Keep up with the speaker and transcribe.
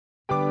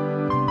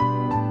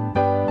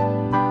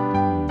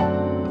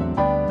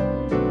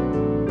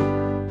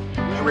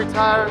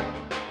retire,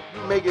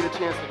 you may get a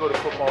chance to go to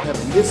football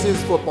heaven. This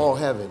is football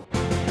heaven.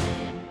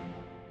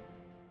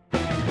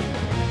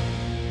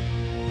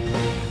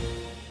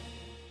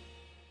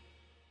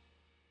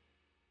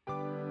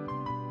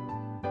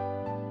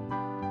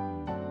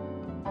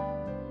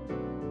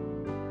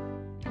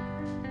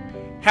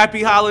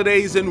 Happy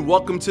holidays and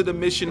welcome to the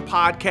Mission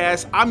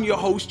Podcast. I'm your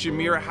host,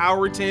 Jameer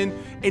Howerton.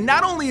 And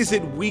not only is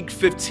it week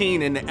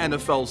 15 in the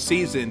NFL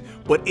season,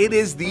 but it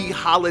is the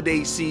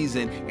holiday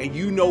season. And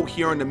you know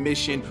here on the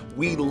Mission,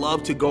 we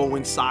love to go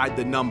inside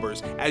the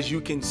numbers. As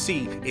you can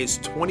see, it's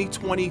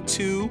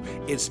 2022,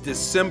 it's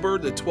December,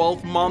 the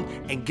 12th month.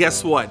 And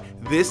guess what?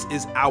 This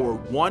is our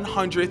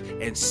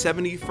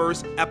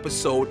 171st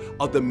episode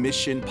of the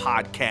Mission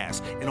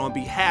Podcast. And on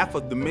behalf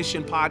of the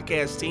Mission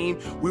Podcast team,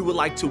 we would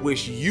like to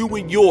wish you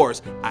and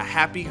yours a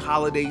happy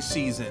holiday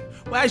season.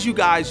 Well, as you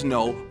guys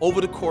know,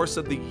 over the course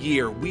of the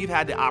year, we've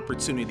had the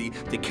opportunity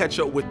to catch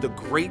up with the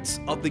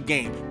greats of the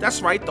game.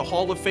 That's right, the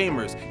Hall of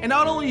Famers. And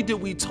not only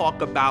did we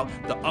talk about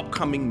the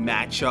upcoming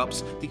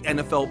matchups, the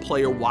NFL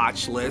player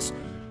watch list,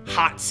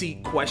 hot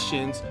seat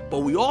questions, but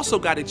we also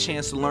got a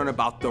chance to learn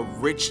about the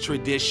rich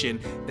tradition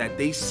that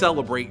they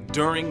celebrate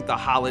during the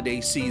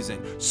holiday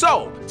season.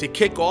 So, to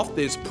kick off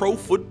this Pro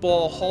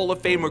Football Hall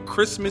of Famer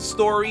Christmas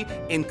story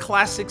in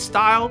classic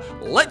style,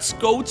 let's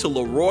go to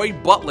Leroy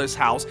Butler's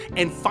house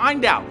and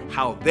find out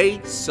how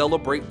they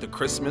celebrate the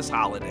Christmas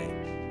holiday.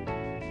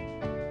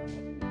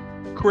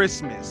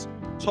 Christmas.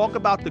 Talk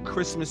about the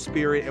Christmas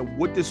spirit and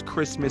what does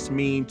Christmas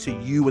mean to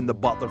you and the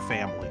Butler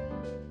family?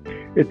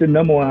 It's the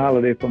number one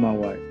holiday for my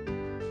wife.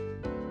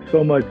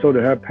 So much so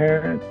that her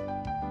parents,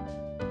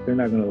 they're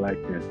not gonna like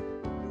this.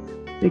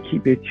 They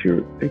keep their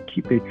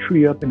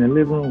tree up in the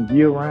living room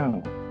year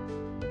round.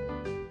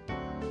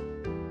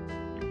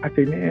 I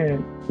said,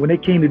 man, when they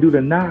came to do the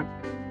knock,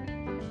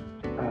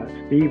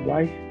 Steve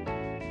Weiss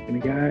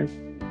and the guys,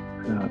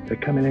 they're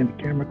coming in,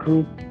 the camera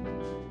crew.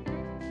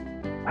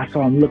 I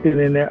saw them looking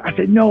in there. I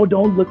said, no,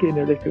 don't look in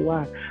there. They said,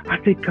 why? I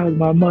said, because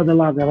my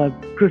mother-in-law got her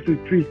Christmas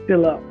tree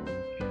still up.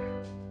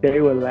 They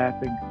were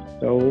laughing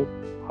so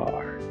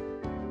hard.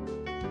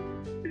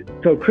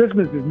 So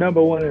Christmas is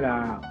number one in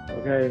our house,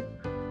 okay?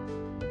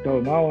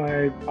 So my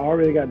wife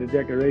already got the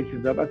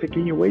decorations up. I said,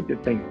 can you wait till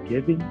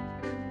Thanksgiving?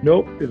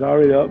 Nope, it's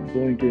already up,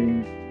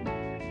 blinking.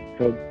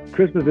 So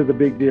Christmas is a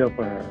big deal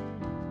for her,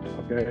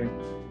 okay?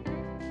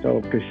 So,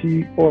 because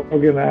she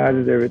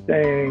organizes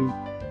everything.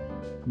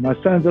 My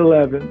son's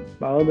 11.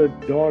 My other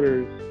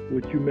daughters,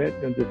 which you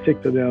met them, the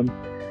 6 of them,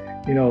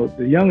 you know,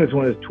 the youngest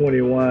one is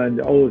 21,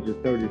 the oldest is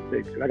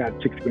 36. I got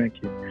 6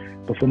 grandkids.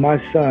 But for my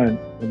son,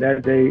 on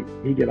that day,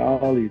 he get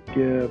all these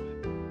gifts,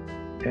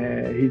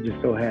 and he's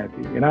just so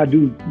happy. And I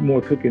do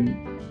more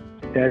cooking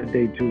that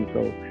day too,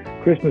 so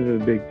Christmas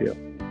is a big deal.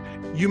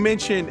 You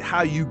mentioned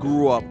how you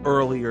grew up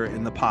earlier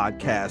in the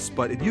podcast,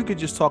 but if you could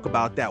just talk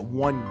about that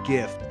one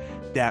gift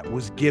that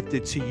was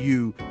gifted to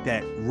you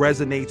that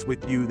resonates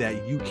with you,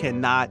 that you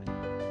cannot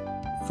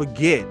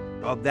forget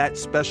of that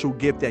special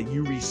gift that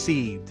you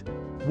received.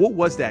 What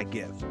was that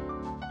gift?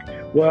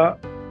 Well,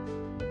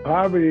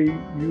 poverty,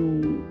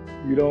 you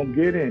don't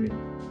get any.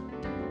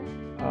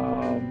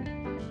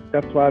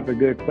 That's why it's a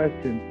good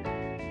question,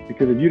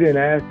 because if you didn't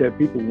ask that,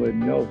 people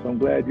wouldn't know. So I'm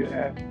glad you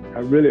asked. I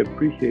really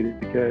appreciate it,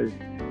 because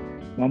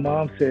my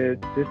mom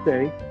said, this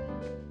day,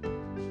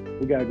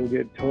 we gotta go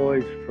get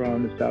toys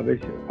from the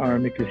Salvation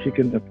Army because she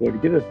couldn't afford to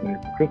get us money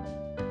for Christmas.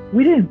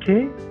 We didn't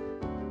care.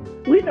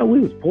 We know we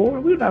was poor.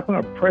 We were not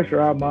gonna pressure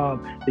our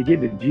mom to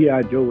get the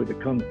G.I. Joe with the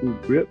Kung Fu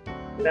grip.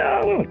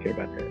 No, we don't care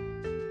about that.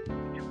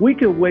 We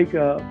could wake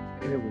up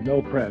and there was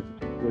no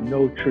presents, with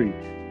no treats.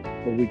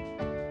 But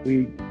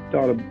we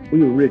thought we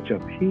were rich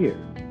up here.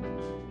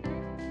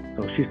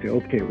 So she said,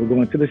 okay, we're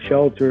going to the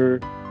shelter,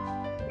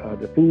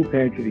 the food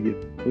pantry to get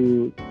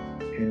food,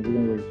 and we're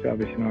gonna go to the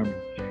Salvation Army.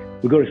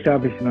 We go to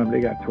Salvation Army,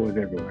 they got toys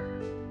everywhere.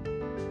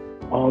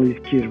 All these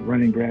kids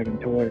running, grabbing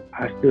toys.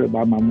 I stood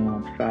by my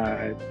mom's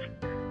side,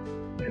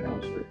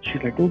 and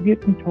she's like, go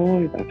get some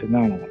toys. I said, no,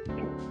 I don't want the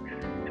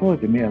toys.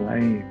 Toys are me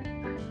lame.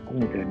 I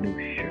want that new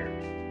shirt.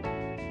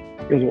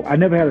 I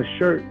never had a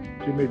shirt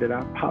to me that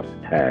I popped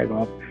the tag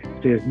off.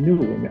 It says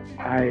new. And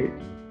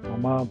my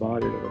mom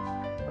bought it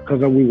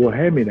because we were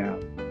hand-me-down.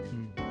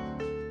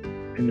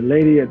 And the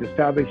lady at the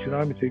Salvation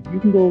Army said, you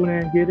can go over there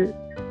and get it.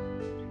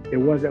 It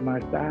wasn't my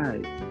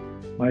size.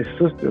 My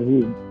sister,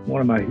 who's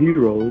one of my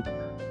heroes,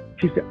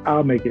 she said,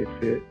 I'll make it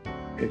fit.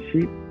 And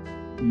she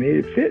made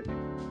it fit.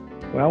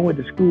 When I went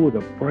to school with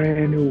a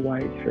brand new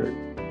white shirt.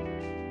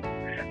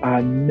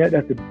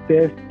 That's the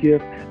best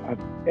gift I've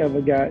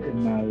ever got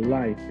in my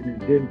life.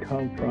 And it didn't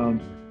come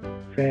from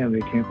family,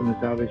 it came from the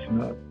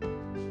Salvation Army.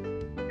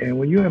 And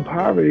when you're in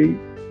poverty,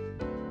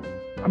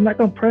 I'm not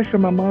gonna pressure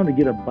my mom to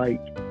get a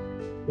bike,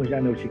 which I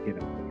know she can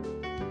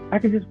afford. I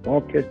can just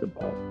walk, catch the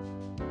ball.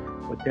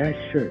 But that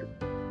shirt,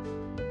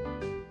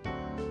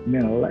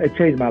 man, it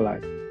changed my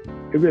life.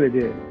 It really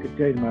did. It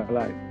changed my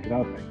life. Because I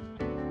was like,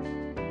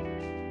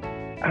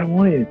 I don't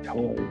want any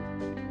toys.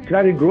 Because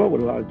I didn't grow up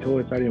with a lot of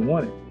toys, so I didn't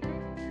want it.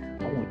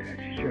 I want that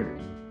shirt.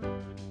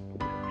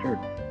 Shirt.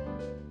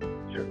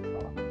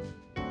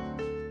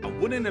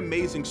 What an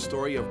amazing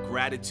story of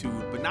gratitude.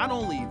 But not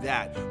only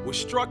that, what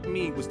struck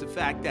me was the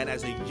fact that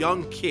as a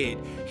young kid,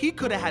 he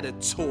could have had a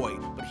toy,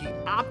 but he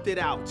opted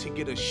out to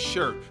get a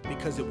shirt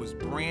because it was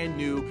brand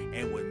new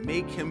and would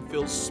make him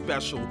feel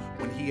special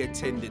when he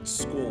attended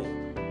school.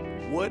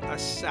 What a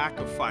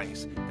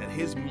sacrifice that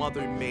his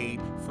mother made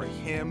for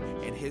him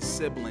and his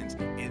siblings,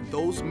 and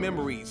those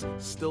memories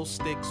still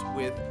sticks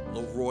with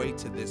Leroy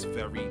to this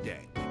very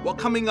day. Well,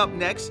 coming up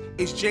next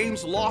is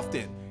James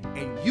Lofton,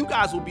 and you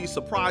guys will be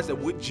surprised at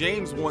what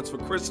James wants for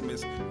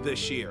Christmas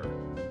this year.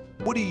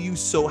 What are you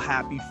so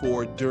happy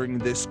for during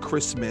this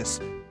Christmas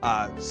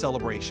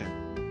celebration?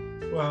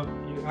 Well,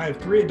 I have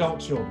 3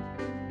 adult children,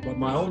 but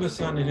my oldest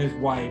son and his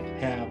wife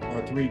have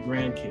our 3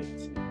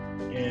 grandkids,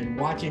 and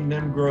watching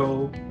them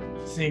grow,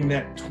 seeing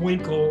that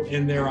twinkle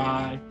in their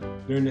eye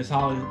during this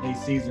holiday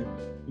season,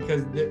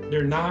 because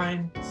they're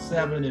 9,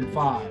 7, and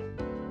 5.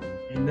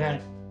 And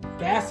that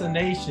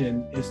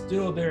fascination is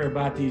still there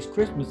about these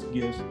Christmas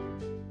gifts.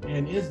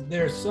 And is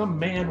there some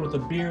man with a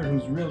beard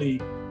who's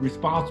really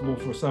responsible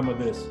for some of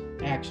this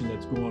action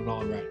that's going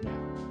on right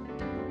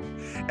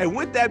now? And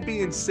with that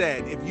being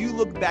said, if you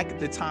look back at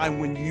the time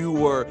when you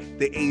were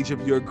the age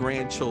of your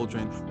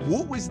grandchildren,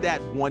 what was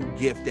that one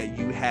gift that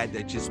you had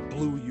that just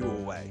blew you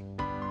away?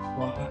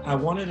 Well, I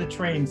wanted a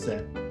train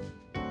set,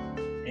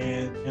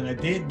 and I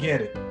did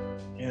get it.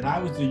 And I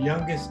was the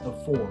youngest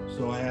of 4,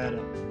 so I had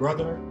a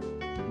brother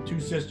and 2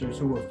 sisters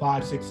who were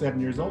 5, 6,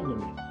 7 years older than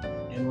me.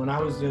 And when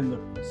I was in the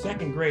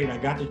 2nd grade, I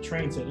got the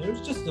train set. It was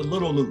just a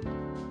little loop.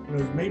 And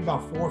it was made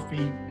about 4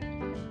 feet,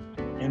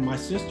 and my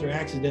sister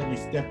accidentally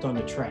stepped on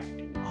the track.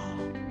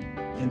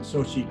 And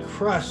so she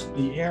crushed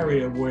the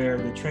area where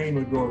the train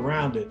would go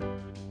around it,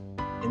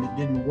 and it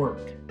didn't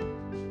work.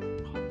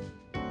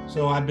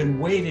 So I've been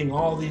waiting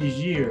all these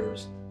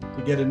years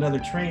to get another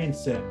train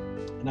set.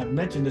 And I've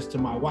mentioned this to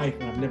my wife,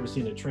 and I've never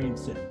seen a train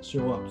set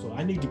show up. So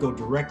I need to go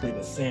directly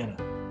to Santa.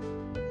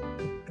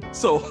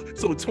 So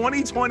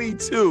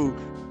 2022,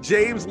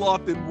 James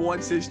Lofton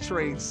wants his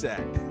train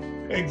set.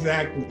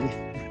 Exactly.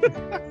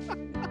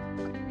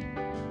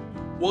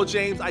 Well,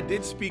 James, I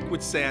did speak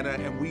with Santa,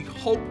 and we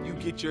hope you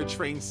get your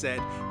train set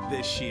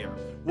this year.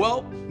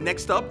 Well,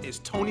 next up is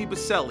Tony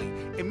Baselli.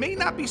 It may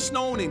not be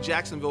snowing in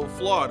Jacksonville,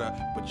 Florida,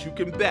 but you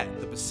can bet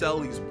the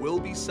Basellis will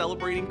be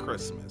celebrating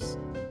Christmas.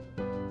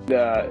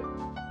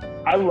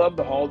 I love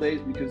the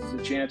holidays because it's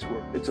a chance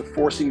where it's a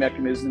forcing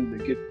mechanism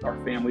to get our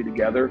family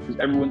together, because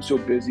everyone's so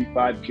busy,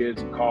 5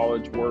 kids in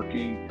college,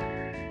 working.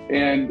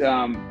 And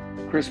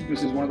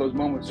Christmas is one of those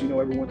moments,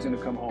 everyone's going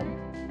to come home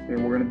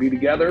and we're going to be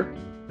together.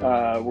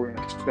 We're going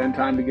to spend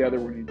time together.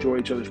 We're going to enjoy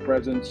each other's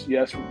presence.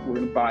 Yes, we're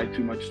going to buy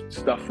too much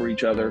stuff for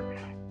each other.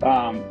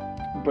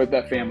 But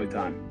that family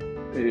time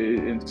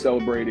and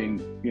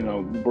celebrating,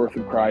 the birth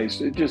of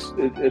Christ,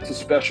 it's a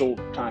special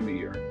time of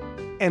year.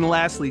 And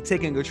lastly,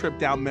 taking a trip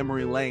down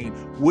memory lane,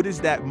 what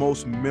is that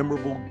most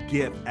memorable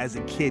gift as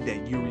a kid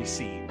that you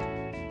received?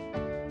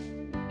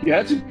 Yeah,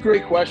 that's a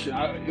great question.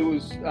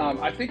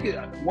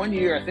 One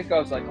year, I think I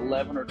was like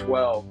 11 or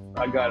 12.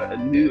 I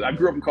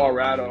grew up in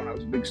Colorado and I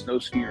was a big snow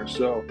skier.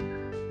 So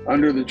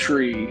under the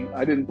tree,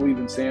 I didn't believe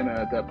in Santa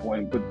at that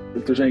point, but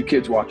if there's any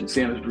kids watching,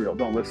 Santa's real.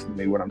 Don't listen to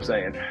me, what I'm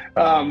saying.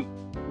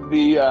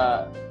 You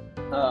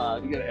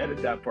got to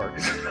edit that part,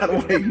 because I don't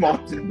want any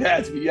moms and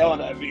dads be yelling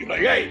at me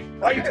like, hey,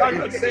 why are you talking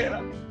about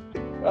Santa?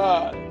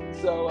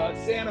 So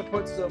Santa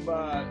put some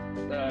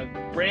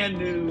brand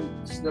new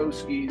snow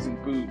skis and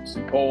boots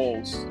and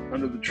poles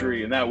under the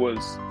tree, and that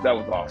was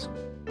awesome.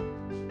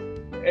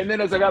 And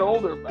then as I got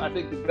older, I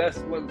think the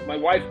best was my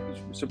wife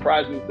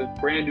surprised me with a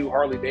brand new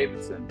Harley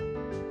Davidson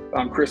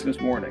on Christmas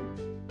morning.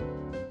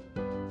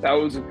 That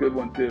was a good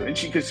one too. And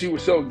because she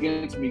was so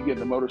against me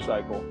getting a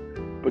motorcycle,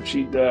 but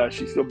she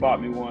still bought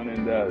me one,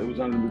 and it was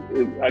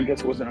I guess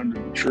it wasn't under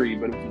the tree,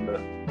 but it was in the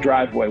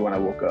driveway when I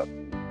woke up.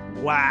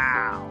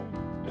 Wow,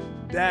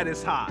 that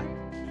is hot.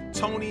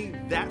 Tony,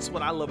 that's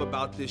what I love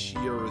about this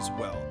year as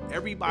well.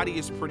 Everybody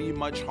is pretty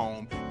much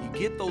home. You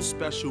get those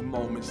special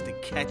moments to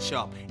catch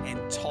up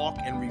and talk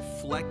and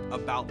reflect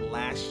about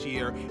last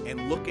year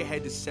and look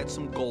ahead to set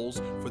some goals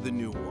for the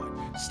new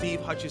one. Steve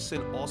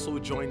Hutchison also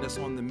joined us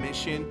on the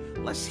mission.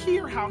 Let's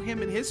hear how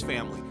him and his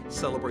family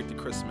celebrate the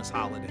Christmas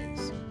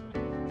holidays.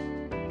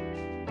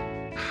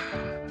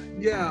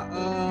 Yeah,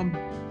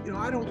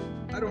 I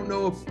don't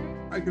know if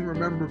I can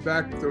remember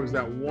back if there was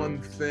that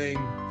one thing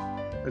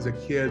as a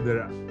kid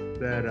that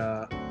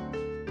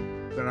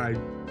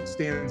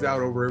stands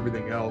out over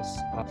everything else.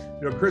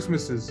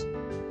 Christmas is,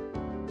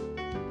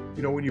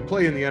 when you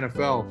play in the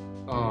NFL,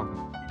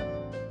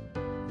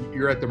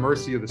 you're at the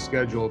mercy of the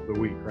schedule of the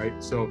week,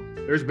 right? So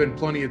there's been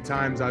plenty of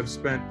times I've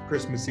spent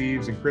Christmas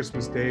Eves and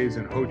Christmas days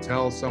in a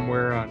hotel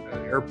somewhere, on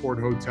an airport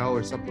hotel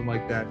or something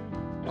like that.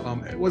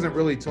 It wasn't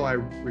really till I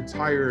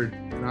retired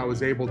and I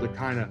was able to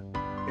kind of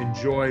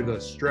enjoy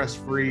the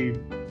stress-free,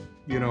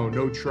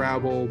 no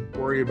travel,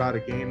 worry about a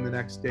game the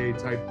next day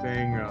type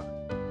thing.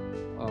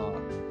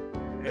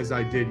 as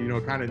I did.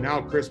 Kind of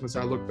now Christmas,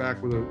 I look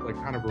back with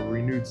kind of a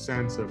renewed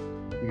sense of,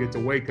 you get to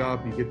wake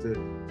up, you get to,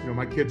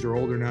 my kids are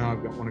older now.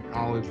 I've got one in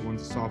college,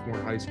 one's a sophomore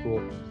in high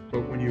school.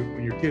 But when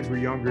your kids were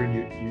younger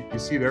and you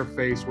see their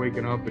face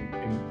waking up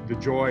and the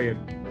joy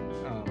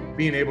and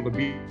being able to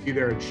be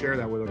there and share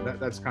that with them,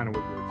 that's kind of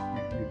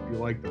what you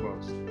like the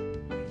most.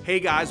 Hey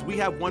guys, we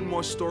have one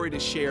more story to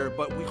share,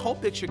 but we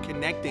hope that you're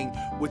connecting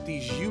with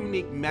these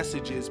unique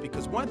messages,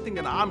 because one thing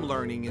that I'm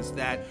learning is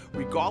that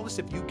regardless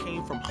if you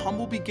came from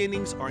humble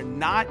beginnings or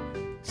not,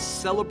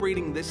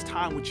 celebrating this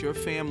time with your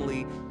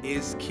family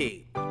is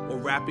key. Well,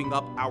 wrapping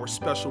up our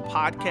special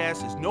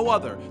podcast is no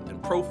other than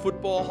Pro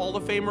Football Hall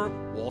of Famer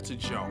Walter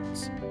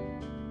Jones.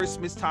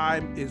 Christmas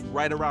time is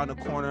right around the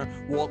corner.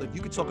 Walt, if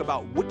you could talk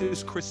about what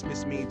does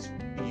Christmas mean to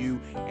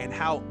you and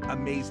how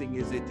amazing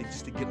is it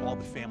just to get all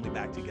the family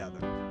back together?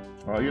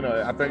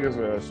 I think it's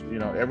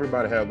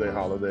everybody have their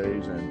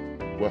holidays,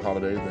 and what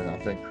holidays, and I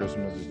think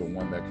Christmas is the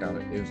one that kind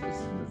of is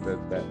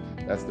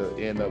that's the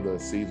end of the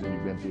season.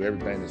 You've been through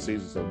everything this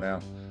season, so now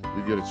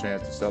you get a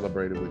chance to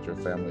celebrate it with your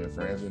family and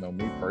friends.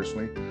 Me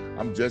personally,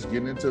 I'm just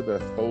getting into the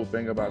whole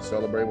thing about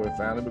celebrating with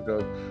family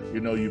because,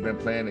 you've been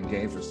playing the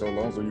game for so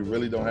long, so you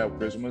really don't have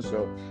Christmas.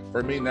 So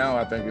for me now,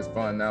 I think it's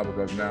fun now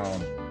because now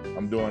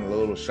I'm doing a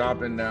little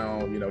shopping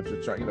now,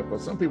 to try,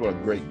 because some people are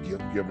great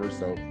gift givers.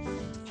 So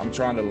I'm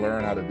trying to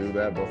learn how to do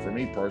that. But for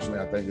me personally,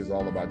 I think it's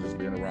all about just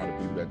being around the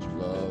people that you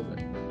love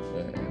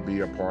and be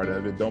a part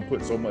of it. Don't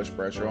put so much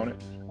pressure on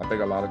it. I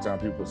think a lot of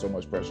times people put so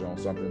much pressure on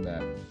something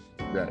that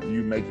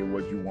you make it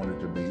what you want it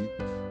to be.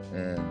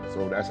 And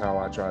so that's how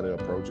I try to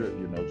approach it,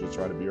 just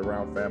try to be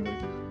around family,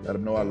 let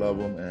them know I love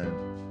them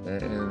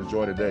and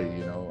enjoy the day.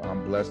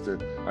 I'm blessed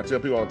I tell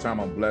people all the time,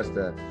 I'm blessed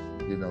that,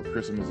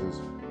 Christmas is,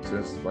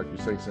 since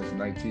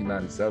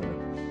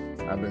 1997,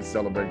 I've been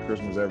celebrating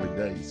Christmas every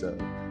day. So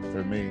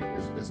for me,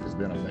 it's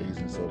been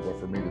amazing. So, but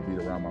for me to be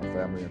around my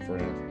family and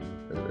friends,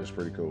 it's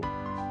pretty cool.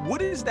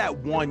 What is that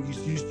one,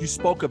 you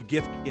spoke of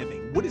gift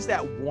giving. What is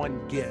that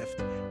one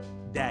gift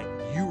that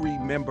you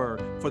remember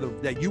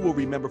that you will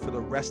remember for the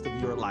rest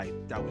of your life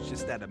that was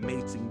just that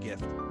amazing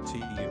gift to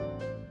you?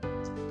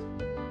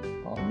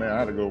 Oh man, I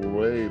had to go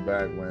way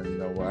back when, I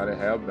didn't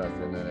have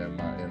nothing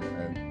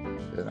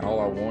and all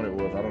I wanted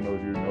was, I don't know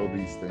if you know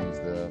these things,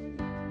 the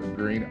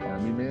green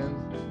army men.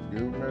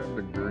 You remember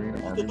the green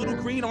army men? The little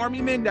green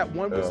army men, that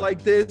one was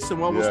like this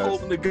and one was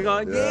holding the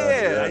gun.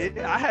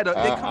 Yeah. I had they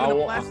come in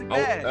a plastic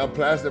bag. A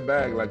plastic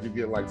bag, like you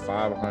get like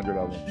 500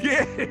 of them.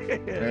 Yeah.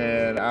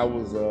 And I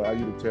used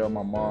to tell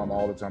my mom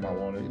all the time I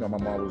wanted, my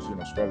mom was,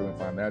 struggling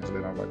financially,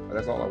 and I was like,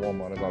 that's all I want,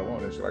 Mom, that's all I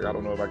want. And she's like, I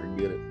don't know if I can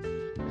get it.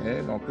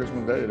 And on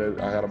Christmas Day,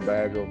 I had a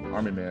bag of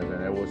army men,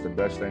 and it was the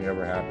best thing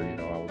ever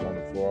happened. I was on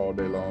the floor all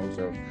day long,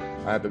 so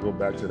I had to go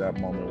back to that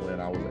moment when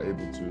I was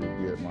able to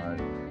get my, I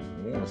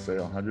want to say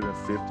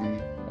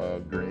 150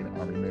 green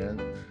army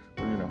men.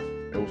 But,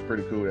 it was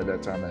pretty cool at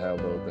that time to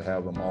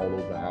have them all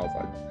over the house.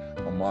 Like,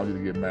 my mom used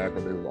to get mad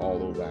because they was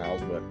all over the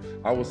house, but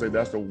I would say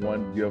that's the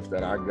one gift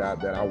that I got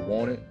that I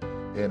wanted.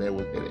 And it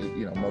was,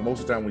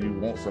 most of the time when you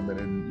want something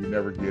and you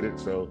never get it.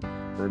 So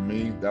for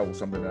me, that was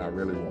something that I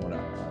really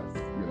wanted.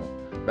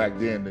 Back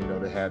then, they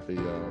had the, I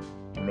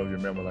don't know if you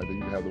remember, like they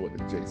used to have the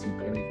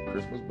JCPenney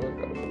Christmas book.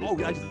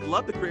 I just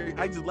love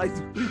I just like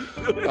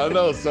I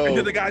know,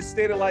 so the guy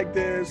standing like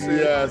this.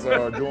 Yes,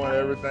 or doing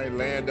everything,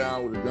 laying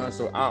down with a gun.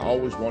 So I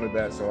always wanted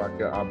that. So I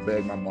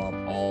begged my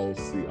mom all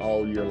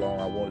year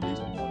long. I wanted these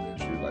and wanted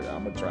these. She was like,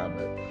 I'm gonna try,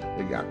 but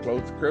they got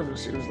close to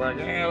Christmas. She was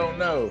like, I don't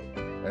know.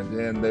 And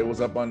then they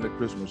was up under the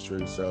Christmas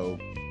tree. So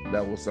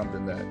that was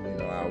something that,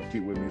 I'll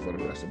keep with me for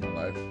the rest of my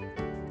life.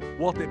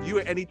 Walter, if you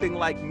were anything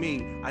like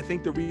me, I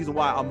think the reason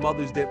why our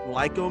mothers didn't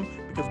like them,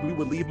 because we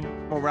would leave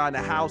them around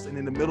the house, and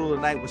in the middle of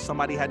the night when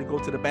somebody had to go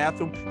to the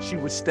bathroom, she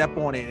would step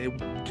on it and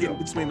get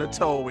between the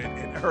toe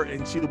and hurt,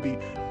 and she would be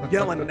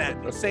yelling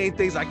at saying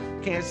things I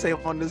can't say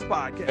on this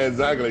podcast.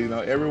 Exactly.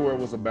 Everywhere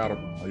was a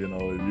battleground. You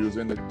was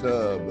in the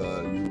tub,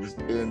 you was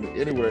in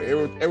anywhere.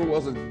 Everywhere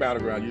was a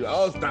battleground. You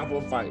all stop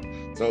and fight.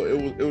 So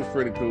it was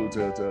pretty cool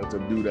to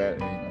do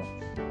that. And,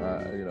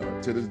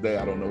 to this day,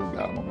 I don't know who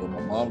got them.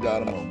 My mom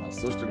got them, or my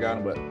sister got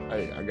them, but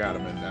hey, I got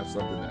them, and that's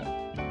something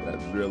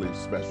that's really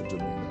special to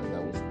me.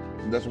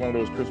 That's one of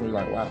those Christmas,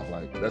 like, wow,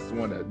 like that's the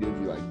one that gives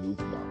you like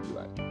goosebumps,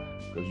 like,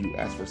 because you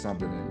ask for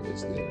something and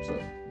it's there. So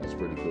that's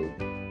pretty cool.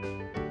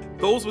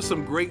 Those were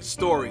some great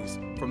stories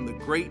from the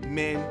great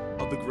men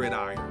of the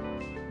gridiron.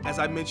 As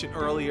I mentioned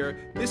earlier,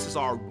 this is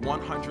our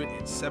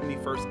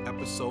 171st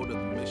episode of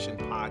the Mission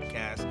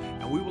Podcast,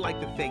 and we would like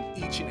to thank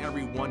each and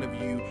every one of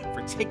you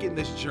for taking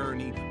this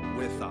journey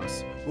with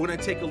us. We're going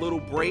to take a little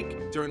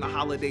break during the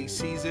holiday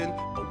season,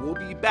 but we'll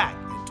be back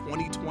in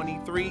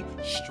 2023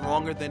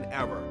 stronger than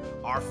ever.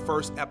 Our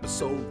first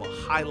episode will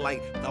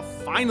highlight the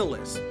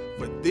finalists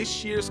for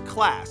this year's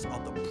class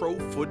of the Pro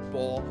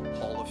Football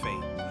Hall of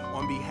Fame.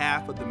 On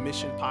behalf of the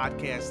Mission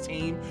Podcast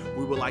team,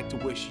 we would like to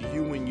wish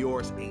you and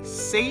yours a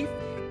safe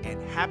and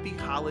happy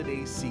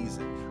holiday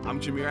season. I'm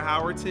Jameer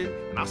Howerton,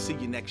 and I'll see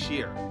you next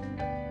year.